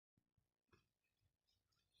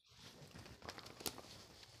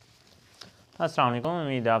अस्सलाम वालेकुम,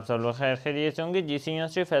 उम्मीद है आप सब लोग खैर खैरियत से होंगे। GCUF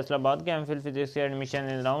यूनिवर्सिटी फैसलाबाद के एमफिल फिजिक्स के एडमिशन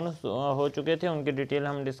राउंड हो चुके थे, उनकी डिटेल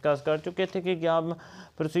हम डिस्कस कर चुके थे कि क्या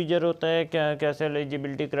प्रोसीजर होता है, क्या कैसे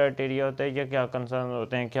एलिजिबिलिटी क्राइटेरिया होता है, या क्या कंसर्न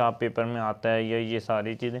होते हैं, क्या पेपर में आता है, या ये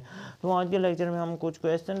सारी चीज़ें। तो आज के लेक्चर में हम कुछ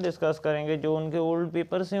क्वेश्चन डिस्कस करेंगे जो उनके ओल्ड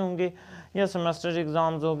पेपर से होंगे या सेमेस्टर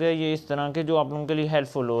एग्ज़ाम्स हो गए, ये इस तरह के जो आप लोगों के लिए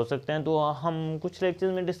हेल्पफुल हो सकते हैं। तो हम कुछ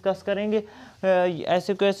लेक्चर में डिस्कस करेंगे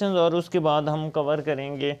ऐसे क्वेश्चन, और उसके बाद हम कवर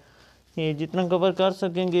करेंगे ये जितना कवर कर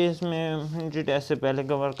सकेंगे इसमें टेस्ट से पहले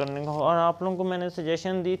कवर करने का। और आप लोगों को मैंने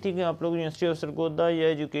सजेशन दी थी कि आप लोग यूनिवर्सिटी ऑफ सरगोदा या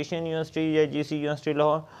एजुकेशन यूनिवर्सिटी या GC यूनिवर्सिटी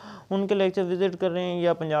लाहौर उनके लेक्चर विज़िट कर रहे हैं,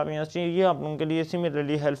 या पंजाब यूनिवर्सिटी, ये आप लोगों के लिए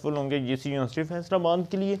सिमिलरली हेल्पफुल होंगे GC यूनिवर्सिटी फैसलाबाद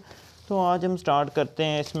के लिए। तो आज हम स्टार्ट करते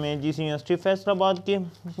हैं इसमें GC यूनिवर्सिटी फैसलाबाद के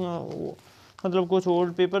मतलब कुछ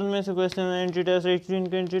ओल्ड पेपर में से क्वेश्चन हैं। एंट्री टेस्ट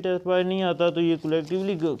इनका एंट्री टेस्ट पर नहीं आता, तो ये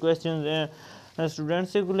कलेक्टिवली क्वेश्चन स्टूडेंट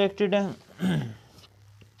से कलेक्टेड हैं।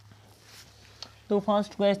 तो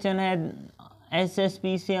फर्स्ट क्वेश्चन है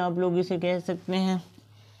SSP से, आप लोग इसे कह सकते हैं।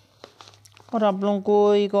 और आप लोगों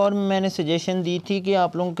को एक और मैंने सजेशन दी थी कि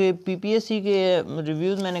आप लोगों के PPSC के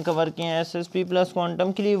रिव्यूज़ मैंने कवर किए हैं SSP प्लस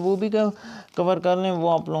क्वांटम के लिए, वो भी कवर कर लें, वो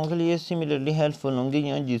आप लोगों के लिए सिमिलरली हेल्पफुल होंगे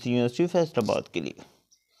यहाँ GC यूनिवर्सिटी फैसलाबाद के लिए।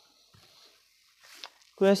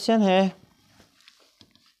 क्वेश्चन है,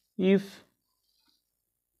 if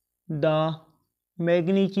the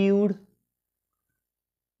magnitude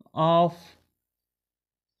of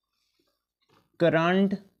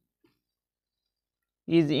current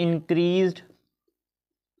is increased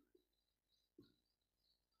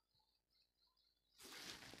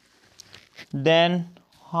then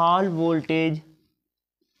Hall voltage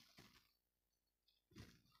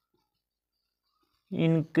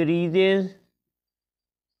increases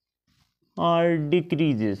or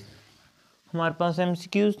decreases। हमारे पास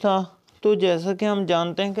MCQs था। तो जैसा कि हम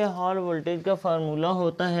जानते हैं कि हॉल वोल्टेज का फार्मूला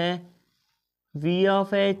होता है V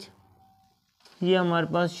ऑफ H, ये हमारे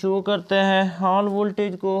पास शो करता है हॉल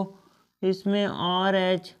वोल्टेज को। इसमें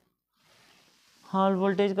RH हॉल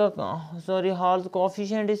वोल्टेज का हॉल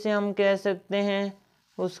कोफिशिएंट इसे हम कह सकते हैं।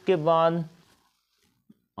 उसके बाद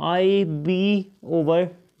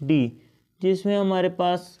IB/D, जिसमें हमारे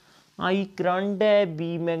पास I करंट है,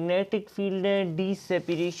 B मैग्नेटिक फील्ड है, D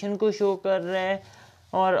सेपरेशन को शो कर रहा है,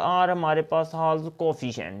 और R हमारे पास हॉल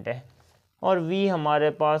कोफिशिएंट है, और V हमारे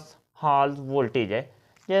पास हॉल वोल्टेज है।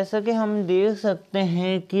 जैसा कि हम देख सकते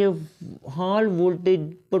हैं कि हॉल वोल्टेज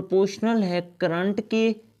प्रोपोर्शनल है करंट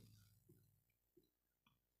के।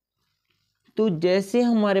 तो जैसे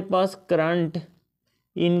हमारे पास करंट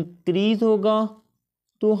इंक्रीज होगा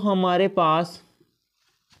तो हमारे पास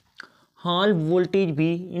हॉल वोल्टेज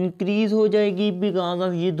भी इंक्रीज हो जाएगी, बिकॉज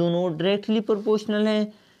ऑफ ये दोनों डायरेक्टली प्रोपोर्शनल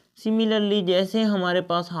है। सिमिलरली जैसे हमारे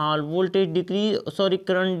पास हॉल वोल्टेज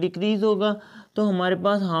करंट डिक्रीज होगा तो हमारे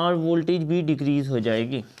पास हॉल वोल्टेज भी डिक्रीज हो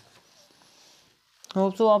जाएगी।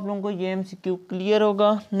 होप सो आप लोगों को ये MCQ क्लियर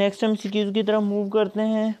होगा। नेक्स्ट MCQ की तरफ मूव करते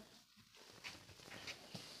हैं।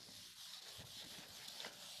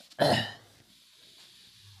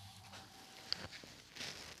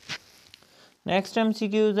 नेक्स्ट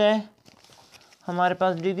MCQ है हमारे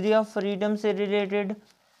पास डिग्री ऑफ फ्रीडम से रिलेटेड।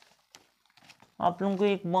 आप लोगों को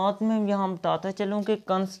एक बात में यहाँ बताता चलूँ कि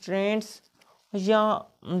कंस्ट्रेंट्स या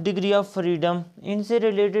डिग्री ऑफ फ्रीडम, इनसे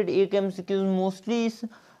रिलेटेड एक MCQ मोस्टली इस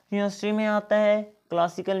यूनिवर्सिटी में आता है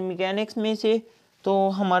क्लासिकल मैकेनिक्स में से। तो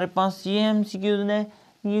हमारे पास ये MCQ है,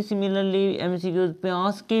 ये सिमिलरली MCQ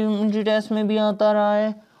प्यास के टेस्ट में भी आता रहा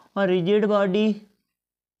है। और रिजिड बॉडी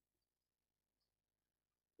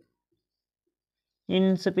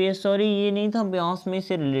इन स्पेस, ये नहीं था, प्यास में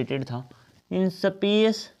से रिलेटेड था। In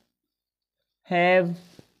space have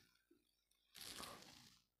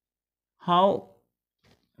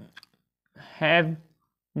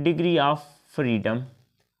degree of freedom.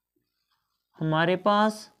 हमारे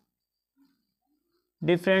पास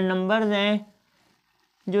डिफरेंट नंबर्स हैं।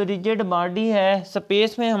 जो रिजिड बॉडी है,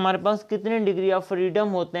 स्पेस में हमारे पास कितने डिग्री ऑफ फ्रीडम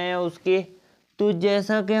होते हैं उसके। तो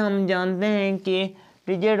जैसा कि हम जानते हैं कि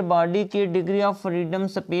रिजिड बॉडी के डिग्री ऑफ फ्रीडम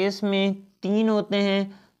स्पेस में 3 होते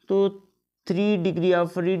हैं, तो 3 डिग्री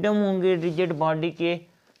ऑफ फ्रीडम होंगे रिजिड बॉडी के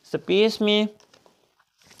स्पेस में।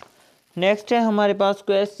 नेक्स्ट है हमारे पास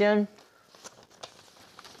क्वेश्चन,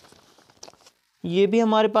 ये भी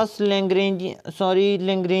हमारे पास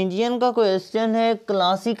लैग्रेंजियन का क्वेश्चन है,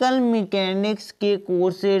 क्लासिकल मैकेनिक्स के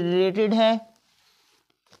कोर्स से रिलेटेड है।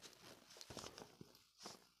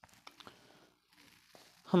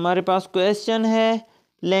 हमारे पास क्वेश्चन है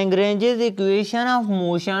Lagrange's equation of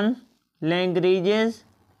motion, Lagrange's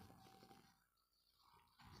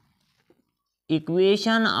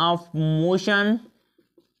equation of motion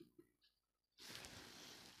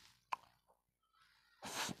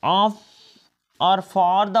of और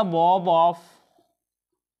for the Bob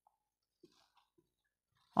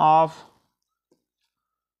of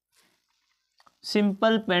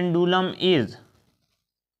simple pendulum is,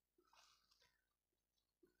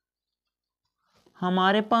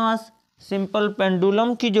 हमारे पास सिंपल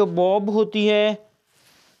पेंडुलम की जो बॉब होती है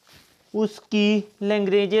उसकी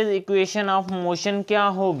लैग्रेंजेस इक्वेशन ऑफ मोशन क्या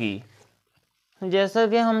होगी। जैसा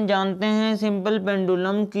कि हम जानते हैं सिंपल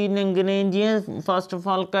पेंडुलम की Lagrangian first of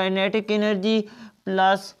all kinetic energy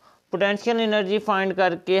plus potential energy find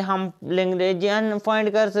करके हम लैग्रेंजियन फाइंड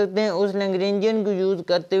कर सकते हैं। उस लैग्रेंजियन को यूज़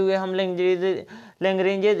करते हुए हम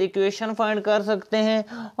लैग्रेंजेस इक्वेशन फाइंड कर सकते हैं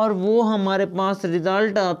और वो हमारे पास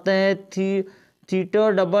रिजल्ट आता है थीटा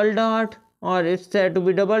डबल डॉट और it's said to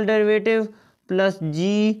be double derivative plus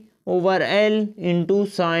ji over L into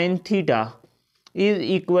sine theta is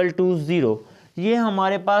equal to 0। ये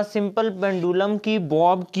हमारे पास सिंपल पेंडुलम की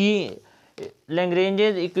बॉब की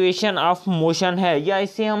लैग्रेंजेस इक्वेशन ऑफ मोशन है, या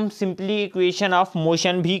इसे हम सिंपली इक्वेशन ऑफ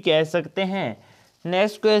मोशन भी कह सकते हैं।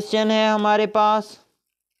 नेक्स्ट क्वेश्चन है हमारे पास,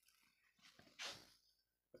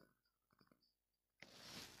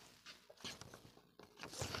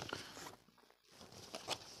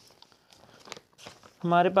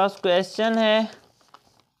 क्वेश्चन है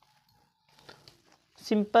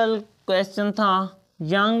सिंपल क्वेश्चन था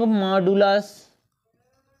यंग मॉडुलस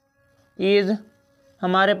इज,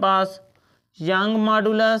 हमारे पास यंग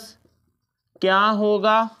मॉडुलस क्या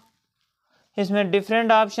होगा। इसमें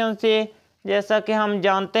डिफरेंट ऑप्शन थे, जैसा कि हम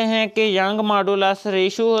जानते हैं कि यंग मॉडुलस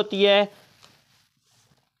रेशो होती है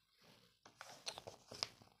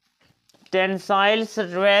tensile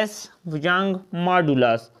stress young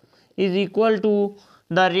modulus is equal to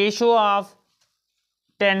the ratio of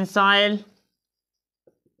tensile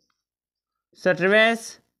stress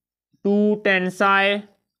to tensile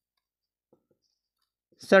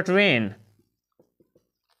strain.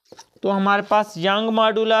 तो हमारे पास young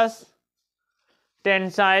modulus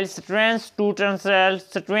tensile strength to tensile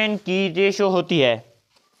strain की रेशो होती है।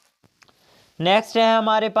 नेक्स्ट है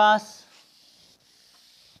हमारे पास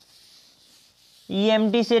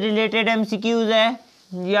ईएमटी से रिलेटेड एमसीक्यूज है,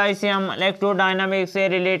 या इसे हम इलेक्ट्रोडायनामिक से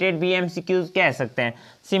रिलेटेड भी एमसीक्यूज कह सकते हैं।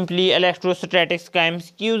 सिंपली इलेक्ट्रोस्टैटिक्स का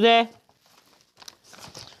एमसीक्यूज है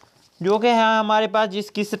जो कि है हमारे पास,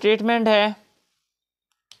 जिसकी स्टेटमेंट है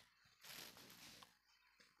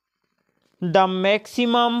the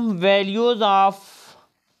maximum values of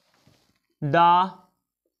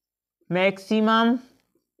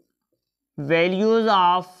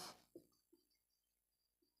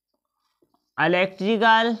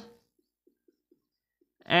electrical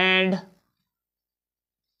and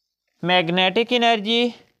magnetic energy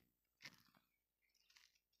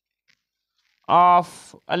of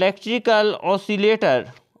electrical oscillator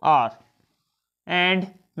are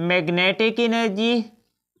and magnetic energy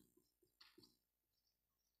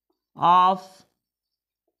of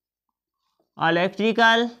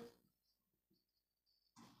electrical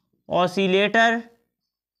oscillator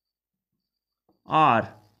are,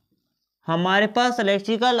 हमारे पास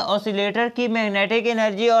इलेक्ट्रिकल ऑसिलेटर की मैग्नेटिक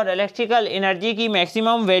एनर्जी और इलेक्ट्रिकल एनर्जी की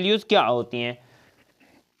मैक्सिमम वैल्यूज़ क्या होती हैं।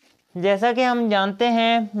 जैसा कि हम जानते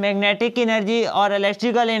हैं मैग्नेटिक एनर्जी और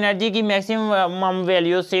इलेक्ट्रिकल एनर्जी की मैक्सिमम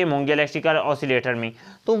वैल्यूज सेम होंगी इलेक्ट्रिकल ऑसिलेटर में,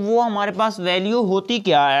 तो वो हमारे पास वैल्यू होती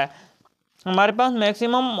क्या है। हमारे पास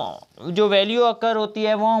मैक्सिमम जो वैल्यू अकर होती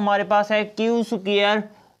है वो हमारे पास है क्यू स्क्वायर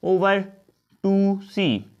ओवर 2c।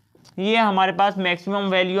 ये हमारे पास maximum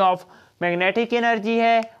value of magnetic energy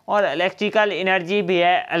है और इलेक्ट्रिकल एनर्जी भी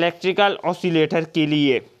है इलेक्ट्रिकल ऑसिलेटर के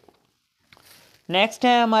लिए। नेक्स्ट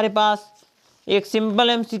है हमारे पास एक सिंपल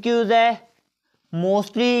एमसीक्यूज है,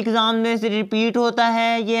 मोस्टली एग्जाम में से रिपीट होता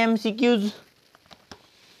है ये MCQs.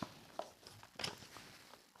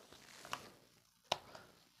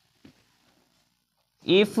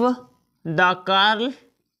 If the curl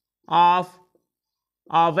of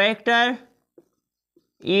a vector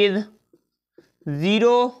is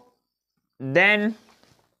 0, then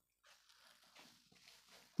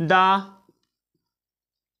the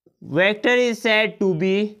vector is said to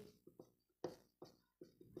be,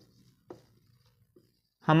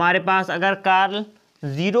 हमारे पास अगर कर्ल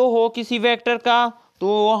 0 हो किसी वेक्टर का तो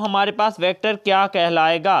वो हमारे पास वेक्टर क्या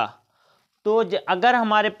कहलाएगा। तो अगर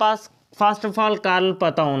हमारे पास फर्स्ट ऑफ ऑल कर्ल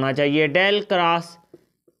पता होना चाहिए, डेल क्रॉस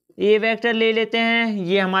ए वेक्टर ले लेते हैं,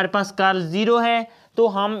 ये हमारे पास कर्ल 0 है तो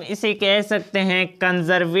हम इसे कह सकते हैं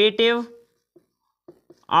कंजर्वेटिव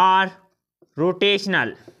और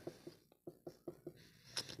रोटेशनल।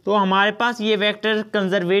 तो हमारे पास ये वेक्टर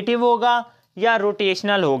कंजर्वेटिव होगा या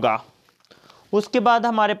रोटेशनल होगा। उसके बाद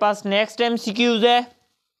हमारे पास नेक्स्ट एमसीक्यूज है,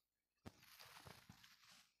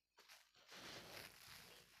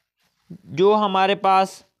 जो हमारे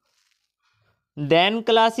पास then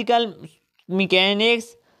classical mechanics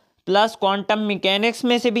plus quantum mechanics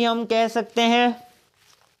में से भी हम कह सकते हैं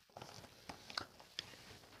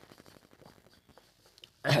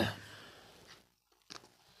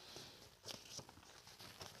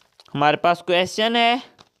हमारे पास क्वेश्चन है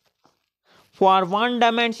for one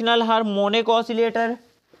dimensional harmonic oscillator,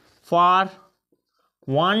 for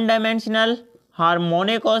one dimensional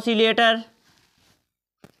harmonic oscillator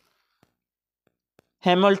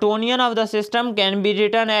Hamiltonian of the system can be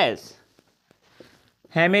written as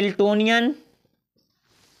Hamiltonian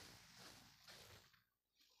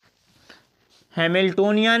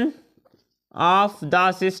of the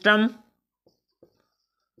system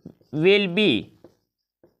will be,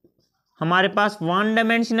 हमारे पास वन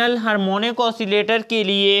डायमेंशनल हार्मोनिक ऑसिलेटर के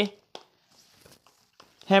लिए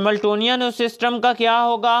हैमिल्टोनियन सिस्टम का क्या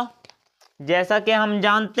होगा, जैसा कि हम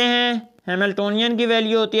जानते हैं हैमिल्टोनियन की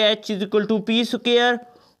वैल्यू होती है h equal to P square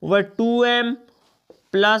over 2m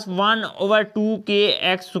plus 1 over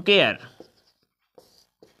 2kx square.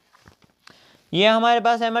 ये हमारे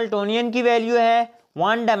पास हैमिल्टोनियन की वैल्यू है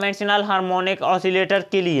वन डायमेंशनल हार्मोनिक ऑसिलेटर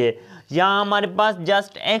के लिए। यहाँ हमारे पास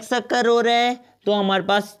जस्ट x अकर हो रहा है तो हमारे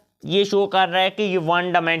पास ये शो कर रहा है कि ये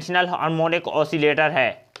वन डायमेंशनल हार्मोनिक ऑसिलेटर है।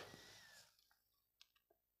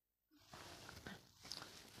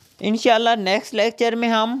 इंशाल्लाह नेक्स्ट लेक्चर में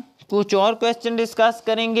हम कुछ और क्वेश्चन डिस्कस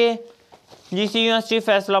करेंगे जीसी यूनिवर्सिटी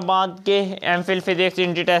फैसलाबाद के एमफिल फिजिक्स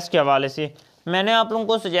इंट्री टेस्ट के हवाले से। मैंने आप लोगों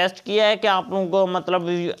को सजेस्ट किया है कि आप लोगों को मतलब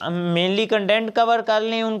मेनली कंटेंट कवर कर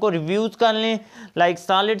लें, उनको रिव्यूज़ कर लें, लाइक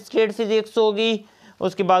सॉलिड स्टेट फिजिक्स हो गई,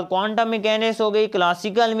 उसके बाद क्वांटम मैकेनिक्स हो गई,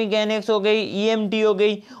 क्लासिकल मैकेनिक्स हो गई, ईएमटी हो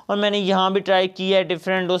गई, और मैंने यहाँ भी ट्राई किया है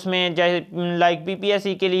डिफरेंट उसमें जैसे लाइक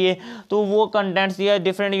पीपीएससी के लिए, तो वो कंटेंट्स दिया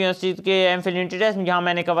डिफरेंट यूनिवर्सिटी के एमफिल इंट्री टेस्ट जहाँ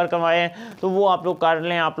मैंने कवर करवाए हैं, तो वो आप लोग कर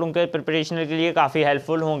लें, आप लोगों के प्रिपरेशन के लिए काफ़ी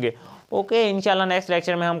हेल्पफुल होंगे। ओके, इंशाल्लाह नेक्स्ट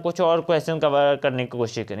लेक्चर में हम कुछ और क्वेश्चन कवर करने की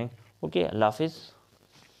कोशिश करेंगे। ओके, अल्लाह हाफिज़।